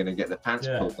they're going to get their pants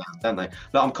pulled down, don't they?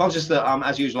 Look, I'm conscious that,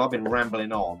 as usual, I've been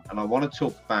rambling on, and I want to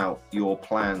talk about your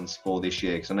plans for this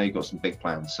year, because I know you've got some big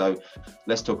plans. So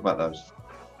let's talk about those.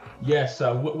 Yeah,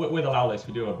 so with Allowlist,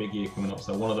 we do have a big year coming up.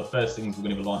 So one of the first things we're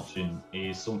going to be launching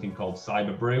is something called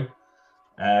Cyber Brew.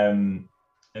 And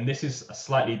this is a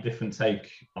slightly different take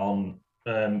on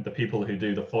the people who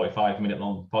do the 45-minute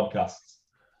long podcasts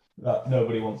that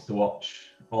nobody wants to watch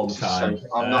all the time. So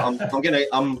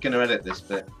I'm gonna edit this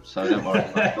bit, so don't worry.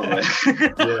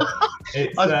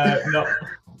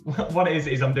 What it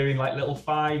is I'm doing like little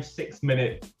 5-6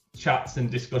 minute chats and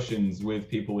discussions with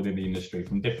people within the industry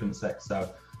from different sectors.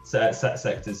 So it's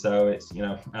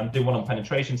I'm doing one on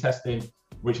penetration testing,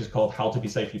 which is called How to Be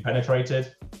Safely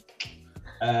Penetrated.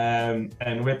 And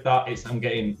with that, I'm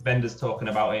getting vendors talking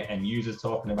about it and users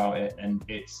talking about it, and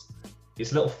it's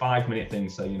a little 5-minute thing.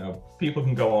 So people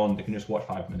can go on, they can just watch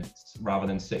 5 minutes rather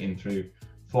than sitting through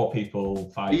 4 people,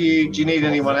 5. Do you need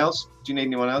anyone else? Do you need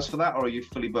anyone else for that, or are you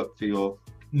fully booked for your?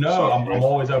 No, I'm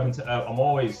always open to. I'm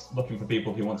always looking for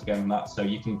people who want to get on that. So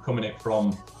you can come in it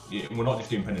from. We're not just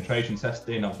doing penetration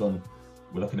testing. We're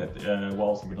looking at what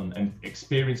else have we done? And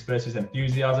experience versus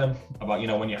enthusiasm. About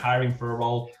when you're hiring for a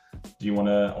role, do you want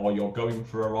to, or you're going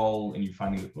for a role and you're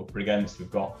finding it up against.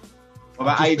 We've got. What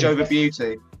about age over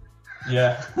beauty?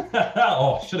 Yeah.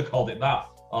 Oh, should have called it that.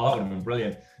 Oh, that would have been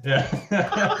brilliant. Yeah.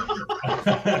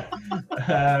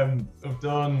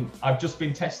 I've just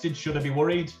been tested. Should I be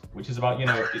worried? Which is about, it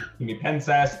can be pen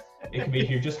test. It can be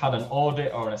if you've just had an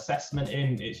audit or an assessment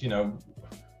in. It's,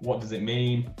 what does it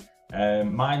mean?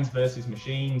 Minds versus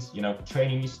machines.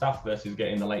 Training your staff versus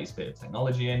getting the latest bit of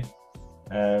technology in.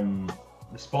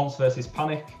 Response versus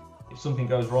panic. If something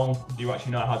goes wrong, do you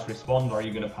actually know how to respond, or are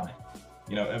you going to panic?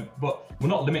 But we're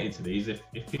not limited to these. If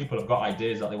people have got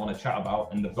ideas that they want to chat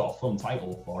about and they've got a fun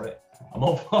title for it, I'm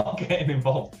all for getting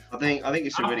involved. I think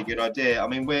it's a really good idea. I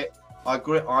mean,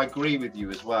 I agree with you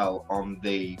as well on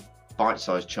the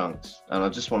bite-sized chunks, and I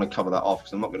just want to cover that off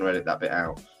because I'm not going to edit that bit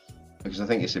out because I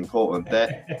think it's important.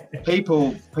 That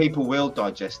people will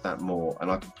digest that more, and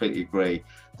I completely agree.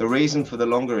 The reason for the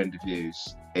longer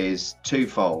interviews is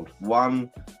twofold.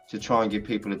 One, to try and give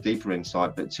people a deeper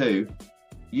insight, but two,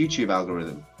 YouTube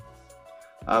algorithm.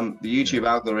 The YouTube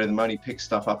algorithm only picks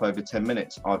stuff up over 10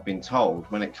 minutes, I've been told,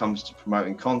 when it comes to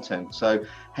promoting content. So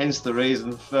hence the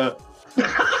reason for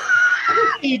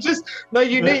you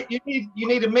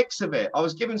need a mix of it. I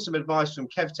was given some advice from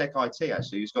KevTech IT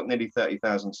actually, who's got nearly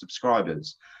 30,000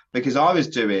 subscribers, because I was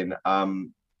doing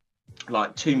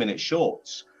like 2-minute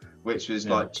shorts, which was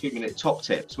like 2-minute top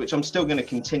tips, which I'm still going to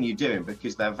continue doing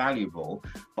because they're valuable,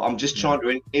 but I'm just trying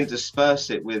to intersperse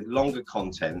it with longer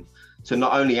content to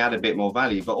not only add a bit more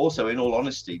value, but also, in all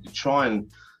honesty, to try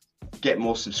and get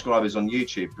more subscribers on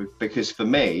YouTube, because for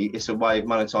me, it's a way of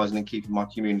monetizing and keeping my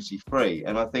community free.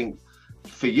 And I think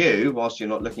for you, whilst you're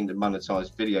not looking to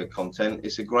monetize video content,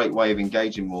 it's a great way of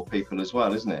engaging more people as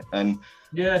well, isn't it? And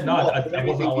yeah, no, I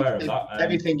wasn't aware of that.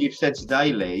 Everything you've said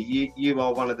today, Lee, you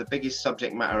are one of the biggest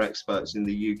subject matter experts in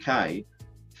the UK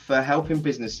for helping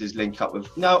businesses link up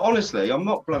with. No, honestly, I'm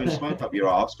not blowing smoke up your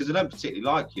arse because I don't particularly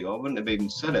like you. I wouldn't have even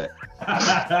said it.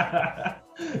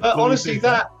 But honestly,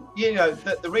 that you know,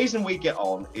 the reason we get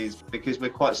on is because we're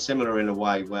quite similar in a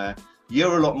way where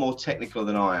you're a lot more technical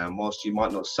than I am. Whilst you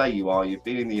might not say you are, you've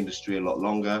been in the industry a lot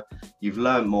longer, you've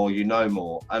learned more, you know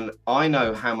more. And I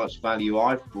know how much value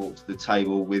I've brought to the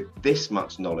table with this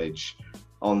much knowledge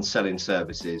on selling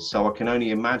services. So I can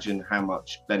only imagine how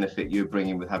much benefit you're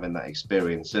bringing with having that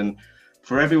experience. And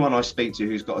for everyone I speak to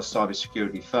who's got a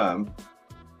cybersecurity firm,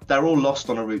 they're all lost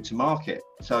on a route to market.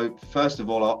 So first of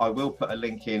all, I will put a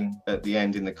link in at the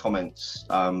end in the comments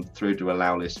through to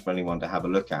Allowlist for anyone to have a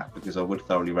look at, because I would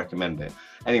thoroughly recommend it.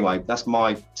 Anyway, that's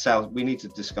my sales. We need to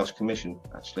discuss commission,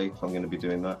 actually, if I'm going to be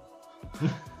doing that.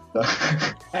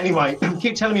 Anyway,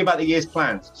 keep telling me about the year's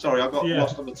plans. Sorry, I got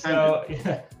lost on the tangent.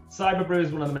 So, Cyberbrew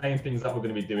is one of the main things that we're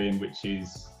going to be doing, which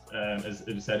is, as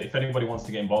I said, if anybody wants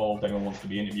to get involved, anyone wants to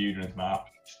be interviewed or anything like that,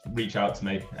 just reach out to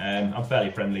me. I'm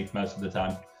fairly friendly most of the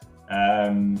time.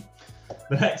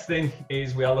 The next thing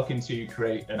is we are looking to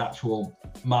create an actual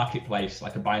marketplace,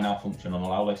 like a buy now function on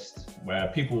Allowlist, where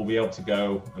people will be able to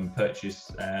go and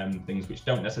purchase things which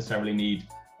don't necessarily need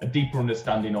a deeper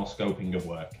understanding or scoping of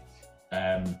work.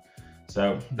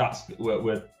 So that's,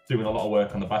 we're doing a lot of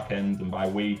work on the back end, and by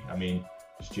we, I mean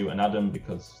Stuart and Adam,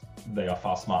 because they are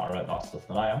far smarter at that stuff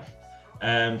than I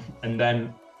am. And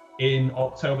then in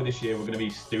October this year, we're going to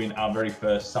be doing our very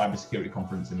first cybersecurity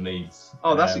conference in Leeds.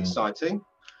 Oh, that's exciting.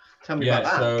 Tell me about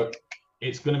that. So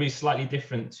it's going to be slightly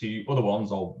different to other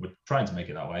ones, or we're trying to make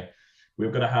it that way.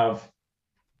 We're going to have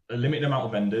a limited amount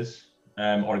of vendors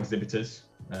or exhibitors,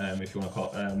 if you want to call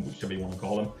whichever you want to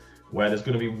call them, where there's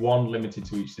going to be one limited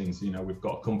to each thing. So, you know, we've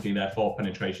got a company there for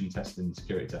penetration testing,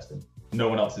 security testing. No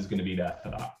one else is going to be there for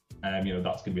that. You know,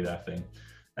 that's going to be their thing.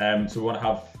 So we want to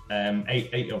have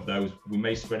eight of those. We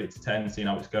may spread it to 10, seeing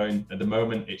how it's going. At the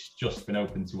moment, it's just been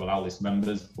open to Allowlist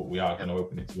members, but we are going to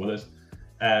open it to others.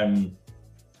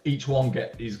 Each one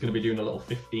is going to be doing a little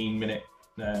 15-minute,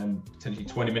 potentially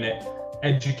 20-minute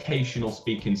educational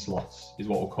speaking slots is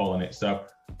what we're calling it. So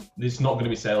it's not going to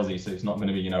be salesy. So it's not going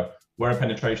to be, you know, we're a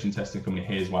penetration testing company,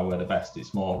 here's why we're the best.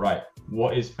 It's more, right,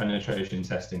 what is penetration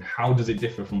testing? How does it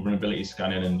differ from vulnerability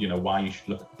scanning? And, you know, why you should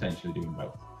look at potentially doing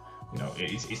both. You know,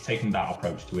 it's taking that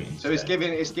approach to it instead. So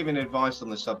it's giving advice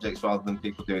on the subjects rather than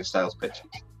people doing sales pitches.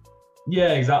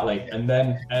 Yeah, exactly. And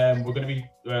then we're going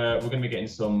to be getting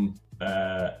some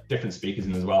different speakers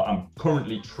in as well. I'm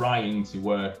currently trying to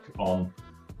work on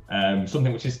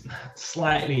something which is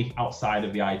slightly outside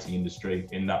of the IT industry,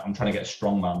 in that I'm trying to get a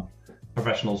strongman,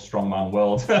 professional strongman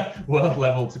world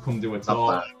level, to come do a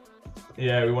talk.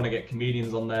 Yeah, we want to get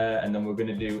comedians on there, and then we're going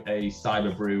to do a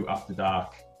cyber brew after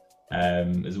dark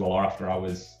as well, or after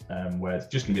hours, where it's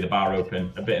just going to be the bar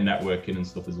open, a bit of networking and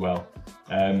stuff as well.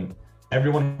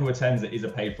 Everyone who attends it is a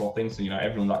paid for thing, so, you know,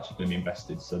 everyone's actually going to be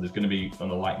invested. So there's going to be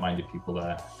other like-minded people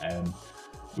there.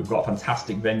 We've got a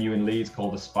fantastic venue in Leeds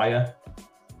called Aspire.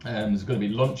 There's going to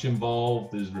be lunch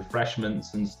involved, there's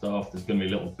refreshments and stuff, there's going to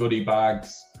be little goodie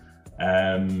bags.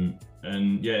 And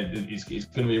yeah, it's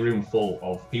going to be a room full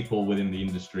of people within the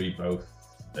industry, both,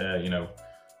 you know,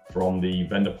 from the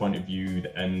vendor point of view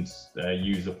and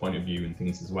user point of view and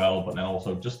things as well, but then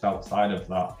also just outside of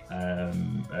that,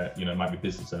 you know, it might be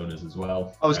business owners as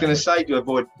well. I was going to say, to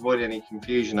avoid any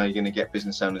confusion, are you going to get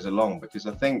business owners along? Because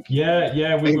I think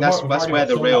that's where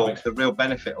the real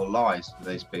benefit all lies for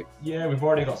these people. Yeah, we've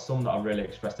already got some that have really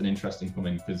expressed an interest in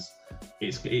coming, because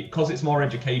it's more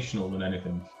educational than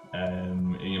anything.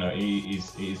 You know,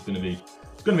 it's going to be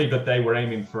a good day. We're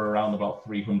aiming for around about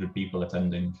 300 people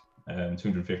attending.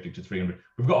 250 to 300.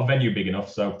 We've got a venue big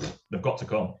enough, so they've got to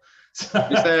come.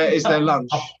 Is there lunch?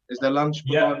 Is there lunch?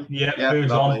 Yeah,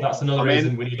 food's on. That's another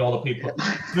reason we need all the people.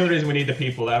 It's another reason we need the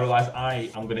people there. Otherwise, I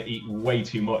am going to eat way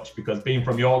too much, because being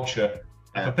from Yorkshire,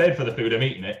 if I paid for the food, I'm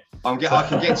eating it. I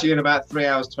can get to you in about 3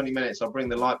 hours, 20 minutes. I'll bring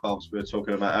the light bulbs we were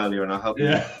talking about earlier, and I'll help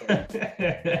you.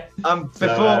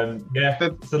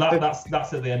 So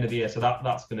that's at the end of the year. So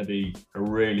that's going to be a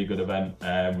really good event.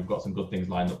 We've got some good things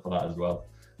lined up for that as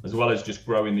well as just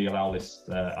growing the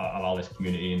Allowlist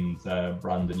community and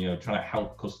brand, and, you know, trying to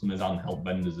help customers and help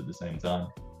vendors at the same time.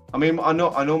 I mean, I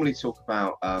normally talk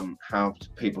about how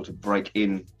people to break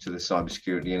into the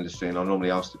cybersecurity industry, and I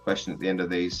normally ask the question at the end of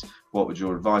these, what would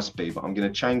your advice be? But I'm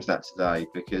going to change that today,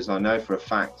 because I know for a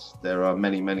fact there are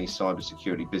many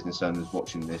cybersecurity business owners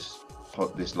watching this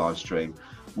live stream.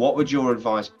 What would your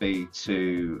advice be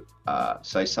to,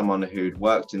 say, someone who'd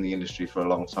worked in the industry for a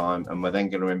long time and were then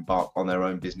going to embark on their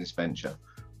own business venture?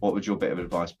 What would your bit of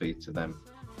advice be to them?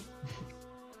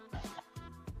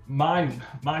 Mine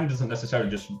doesn't necessarily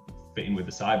just fit in with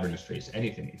the cyber industry. It's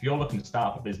anything. If you're looking to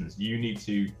start up a business, you need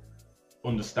to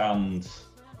understand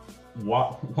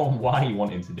why you're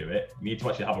wanting to do it. You need to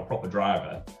actually have a proper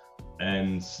driver,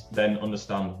 and then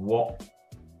understand what,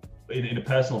 in a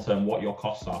personal term, what your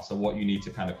costs are, so what you need to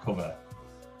kind of cover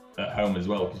at home as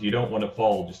well, because you don't want to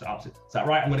fall just absolutely, it's like,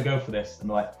 right, I'm going to go for this, and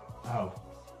they're like, oh,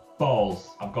 balls,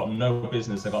 I've got no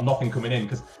business, I've got nothing coming in,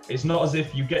 because it's not as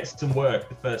if you get some work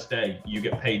the first day, you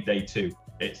get paid day 2.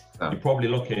 You're probably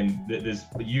looking, there's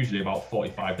usually about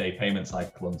 45-day payment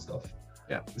cycle and stuff.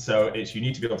 Yeah. So you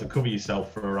need to be able to cover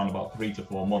yourself for around about 3 to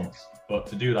 4 months. But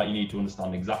to do that, you need to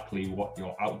understand exactly what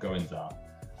your outgoings are.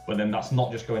 But then that's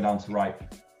not just going down to, right,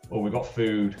 well, we've got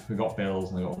food, we've got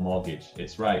bills, and we've got a mortgage.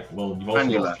 It's right, well, you've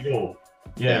also got fuel.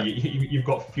 Yeah, you've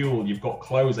got fuel, you've got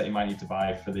clothes that you might need to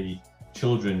buy for the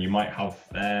children. You might have,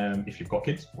 if you've got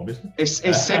kids, obviously.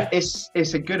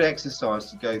 It's a good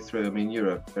exercise to go through. I mean,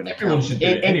 everyone should do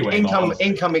it anyway.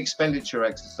 Income expenditure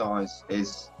exercise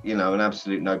is, you know, an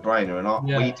absolute no-brainer,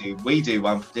 and we do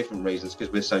one for different reasons,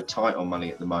 because we're so tight on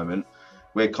money at the moment.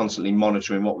 We're constantly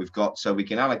monitoring what we've got so we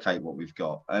can allocate what we've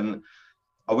got. And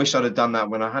I wish I'd have done that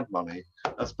when I had money,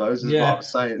 I suppose, is what I was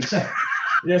saying.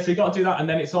 Yeah, so you got to do that, and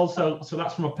then it's also, so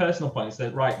that's from a personal point. It's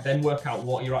that, right, then work out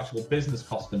what your actual business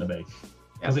cost going to be,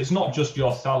 because it's not just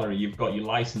your salary. You've got your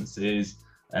licenses,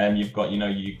 and you've got, you know,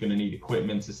 you're going to need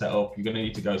equipment to set up. You're going to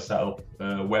need to go set up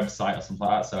a website or something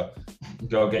like that. So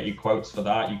go get your quotes for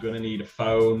that. You're going to need a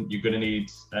phone. You're going to need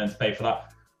to pay for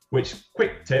that. Which,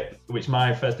 quick tip, which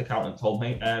my first accountant told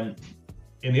me,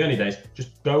 in the early days,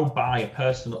 just go buy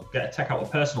take out a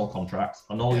personal contract,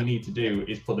 and all you need to do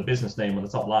is put the business name on the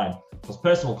top line, because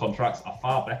personal contracts are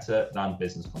far better than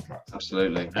business contracts.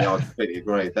 Absolutely, yeah, I completely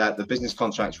agree. That the business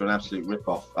contracts are an absolute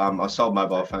rip-off. I sold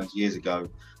mobile phones years ago,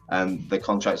 and the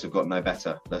contracts have got no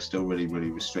better. They're still really,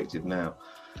 really restricted now.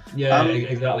 Yeah,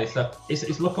 exactly. So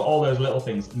it's look at all those little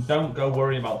things, and don't go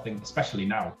worrying about things, especially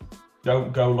now.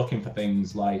 Don't go looking for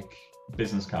things like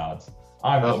business cards.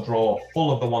 I've got a drawer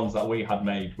full of the ones that we had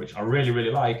made, which I really,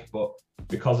 really like, but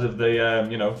because of the,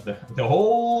 you know, the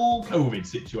whole COVID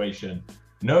situation,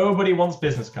 nobody wants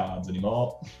business cards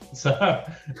anymore. So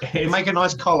make a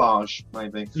nice collage,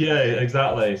 maybe. Yeah,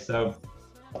 exactly. So,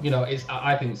 you know,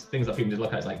 I think things that people need to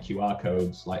look at is like QR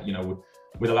codes, like, you know,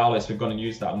 with Allowlist, we've gone and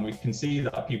used that, and we can see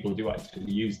that people do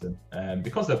actually use them.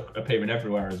 Because they're appearing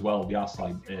everywhere as well, they are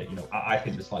slightly, you know, I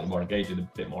think they're slightly more engaging, a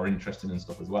bit more interesting and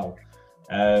stuff as well.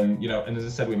 You know, and as I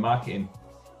said, with marketing,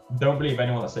 don't believe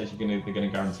anyone that says they're going to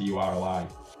guarantee you ROI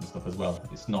and stuff as well.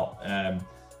 It's not.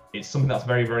 It's something that's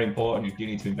very, very important. You do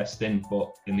need to invest in,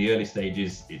 but in the early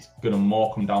stages, it's going to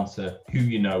more come down to who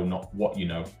you know, not what you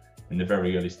know, in the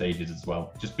very early stages as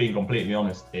well. Just being completely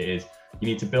honest, it is. You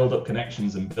need to build up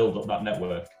connections and build up that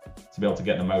network to be able to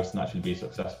get the most and actually be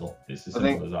successful. It's as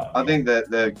simple as that. I think that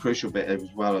the crucial bit, as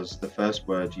well as the first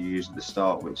word you used at the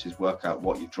start, which is work out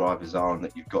what your drivers are and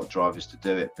that you've got drivers to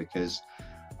do it, because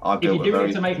if you're doing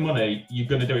it to make money, you're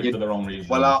going to do it for the wrong reason.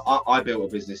 Well, I built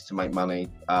a business to make money,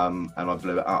 and I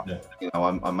blew it up. Yeah. You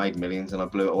know, I made millions and I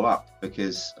blew it all up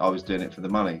because I was doing it for the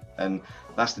money. And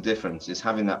that's the difference, is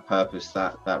having that purpose,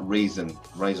 that reason,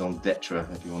 raison d'etre,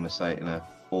 if you want to say it in a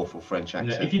awful French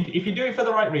accent. Yeah, if you do it for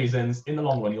the right reasons, in the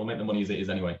long run, you'll make the money as it is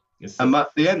anyway. And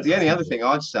the only other thing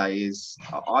I'd say is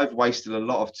I've wasted a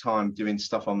lot of time doing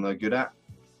stuff I'm no good at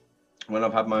when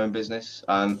I've had my own business.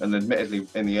 And admittedly,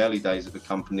 in the early days of a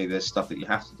company, there's stuff that you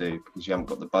have to do because you haven't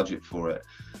got the budget for it.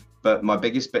 But my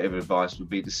biggest bit of advice would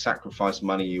be to sacrifice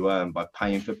money you earn by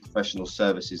paying for professional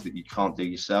services that you can't do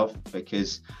yourself,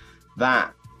 because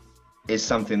that is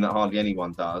something that hardly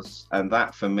anyone does. And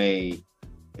that, for me,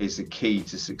 is the key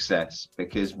to success,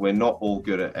 because we're not all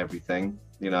good at everything.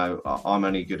 You know, I'm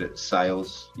only good at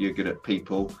sales, you're good at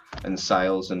people and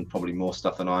sales, and probably more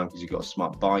stuff than I am because you've got a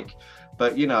smart bike.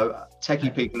 But, you know,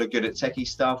 techie people are good at techie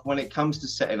stuff. When it comes to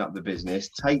setting up the business,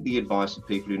 take the advice of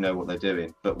people who know what they're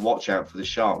doing, but watch out for the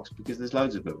sharks, because there's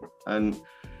loads of them. And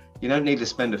you don't need to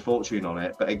spend a fortune on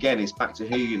it. But again, it's back to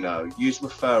who you know. Use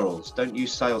referrals. Don't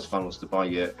use sales funnels to buy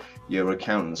your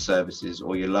accountant services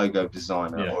or your logo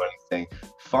designer or anything.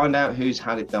 Find out who's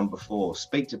had it done before.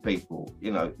 Speak to people.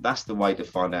 You know, that's the way to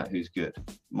find out who's good,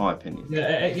 my opinion.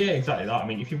 Yeah, exactly that. I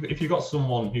mean, if you've got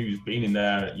someone who's been in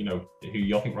there, you know, who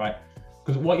you think, right,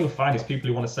 because what you'll find is people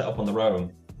who want to set up on their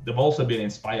own, they've also been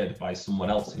inspired by someone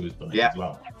else who has done it as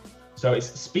well. So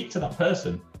it's speak to that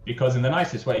person. Because in the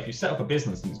nicest way, if you set up a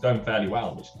business and it's going fairly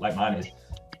well, which like mine is,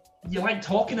 you like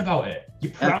talking about it.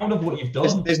 You're proud of what you've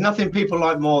done. There's nothing people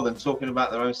like more than talking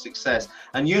about their own success.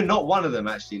 And you're not one of them,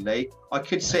 actually, Lee. I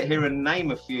could sit here and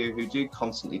name a few who do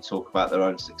constantly talk about their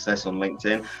own success on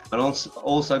LinkedIn, and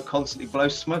also constantly blow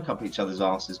smoke up each other's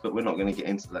asses, but we're not going to get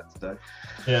into that today.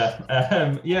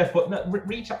 But no,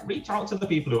 reach out to the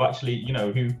people who actually, you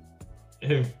know,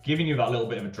 who've given you that little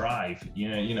bit of a drive,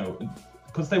 you know,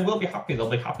 because they will be happy. They'll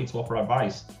be happy to offer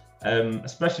advice,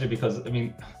 especially because, I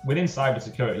mean, within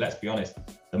cybersecurity, let's be honest,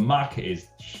 the market is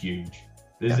huge.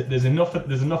 There's enough of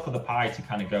the pie to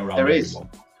kind of go around. There is.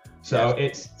 So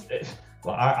it's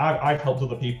well, I've helped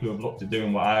other people who have looked at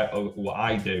doing what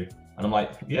I do, and I'm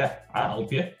like, yeah, I'll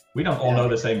help you. We don't all know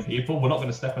the same people. We're not going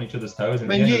to step on each other's toes. I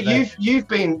mean,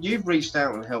 you've reached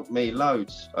out and helped me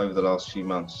loads over the last few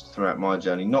months throughout my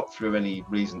journey, not through any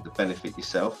reason to benefit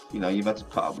yourself. You know, you've had to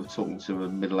put up with talking to a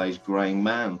middle-aged greying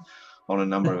man on a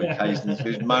number of occasions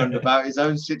who's moaned about his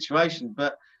own situation,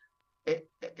 but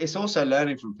it's also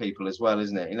learning from people as well,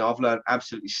 isn't it? You know, I've learned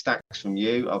absolutely stacks from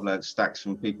you. I've learned stacks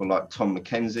from people like Tom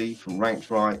McKenzie from Ranked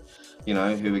Right, you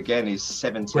know, who again is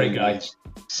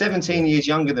 17 years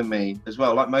younger than me as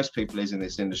well, like most people is in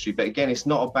this industry. But again, it's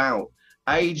not about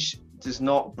age. Does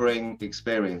not bring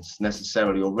experience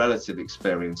necessarily, or relative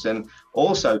experience. And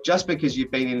also, just because you've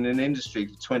been in an industry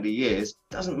for 20 years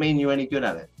doesn't mean you're any good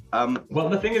at it. Well,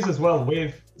 the thing is as well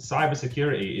with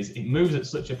cybersecurity is it moves at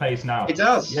such a pace now. It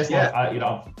does. Yes, yeah. You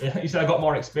know, you said I got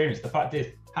more experience. The fact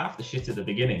is, half the shit at the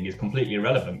beginning is completely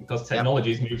irrelevant because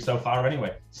technology's moved so far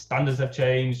anyway. Standards have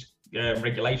changed.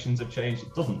 Regulations have changed.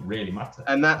 It doesn't really matter.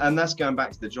 And that's going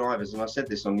back to the drivers. And I said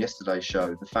this on yesterday's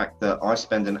show, the fact that I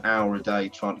spend an hour a day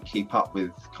trying to keep up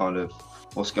with kind of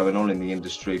what's going on in the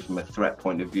industry from a threat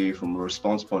point of view, from a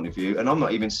response point of view. And I'm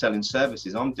not even selling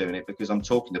services. I'm doing it because I'm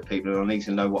talking to people and I need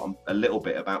to know a little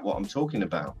bit about what I'm talking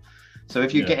about. So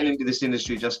if you're getting into this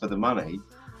industry just for the money,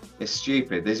 it's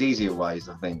stupid. There's easier ways,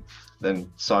 I think, than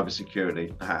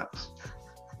cybersecurity, perhaps.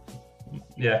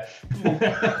 Yeah.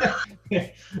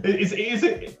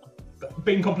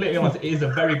 Being completely honest, it is a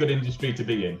very good industry to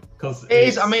be in because it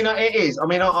is. I mean, it is. I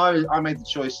mean, I made the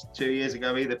choice 2 years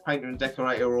ago, either painter and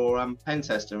decorator or pen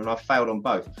tester, and I failed on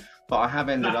both. But I have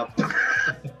ended up.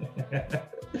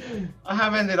 I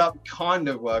have ended up kind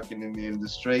of working in the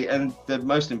industry, and the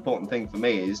most important thing for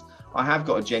me is I have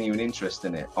got a genuine interest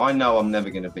in it. I know I'm never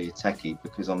going to be a techie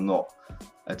because I'm not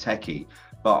a techie,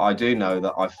 but I do know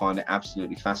that I find it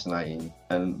absolutely fascinating,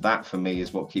 and that for me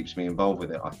is what keeps me involved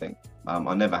with it, I think.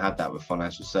 I never had that with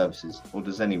financial services, or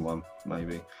does anyone?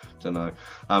 Maybe, don't know.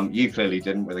 You clearly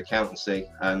didn't with accountancy,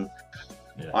 and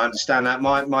I understand that.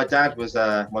 My dad was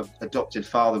my adopted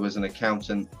father was an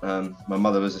accountant. My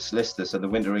mother was a solicitor, so the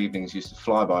winter evenings used to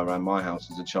fly by around my house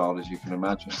as a child, as you can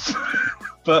imagine.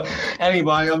 But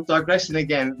anyway, I'm digressing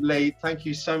again. Lee, thank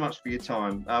you so much for your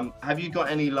time. Have you got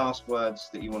any last words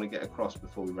that you want to get across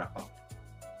before we wrap up?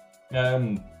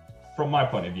 From my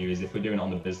point of view, is if we're doing it on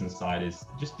the business side, is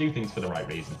just do things for the right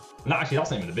reason. And that's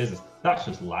not even the business. That's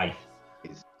just life.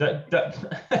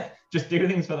 Just do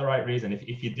things for the right reason.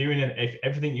 If you're doing it, if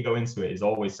everything you go into it is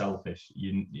always selfish,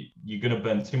 you're going to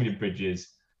burn too many bridges.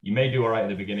 You may do all right at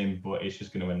the beginning, but it's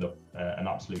just going to end up an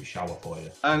absolute shower for you.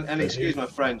 And excuse my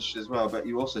French as well, but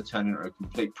you also turn into a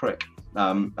complete prick.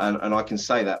 And I can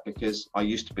say that because I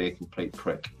used to be a complete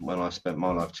prick when I spent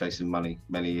my life chasing money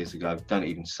many years ago. Don't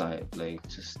even say it, Lee.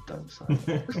 Just don't say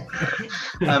it.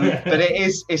 But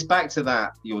it's back to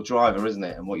that, your driver, isn't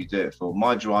it? And what you do it for.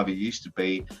 My driver used to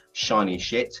be shiny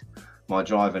shit. My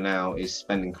driver now is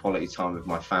spending quality time with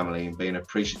my family and being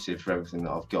appreciative for everything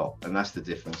that I've got, and that's the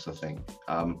difference, I think.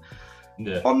 On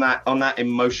that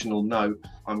emotional note,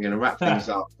 I'm going to wrap things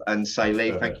up and say,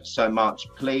 Lee, thank you so much.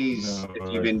 Please,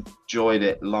 if you've enjoyed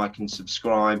it, like and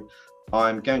subscribe.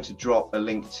 I'm going to drop a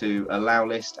link to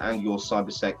Allowlist and your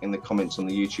CyberSec in the comments on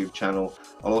the YouTube channel.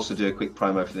 I'll also do a quick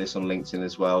promo for this on LinkedIn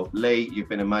as well. Lee, you've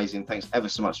been amazing. Thanks ever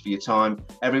so much for your time.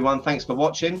 Everyone, thanks for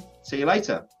watching. See you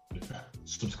later.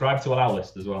 Subscribe to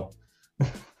Allowlist as well.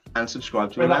 And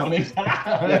subscribe to Allowlist.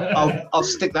 I'll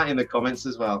stick that in the comments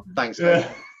as well. Thanks, guys.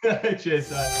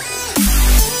 Cheers.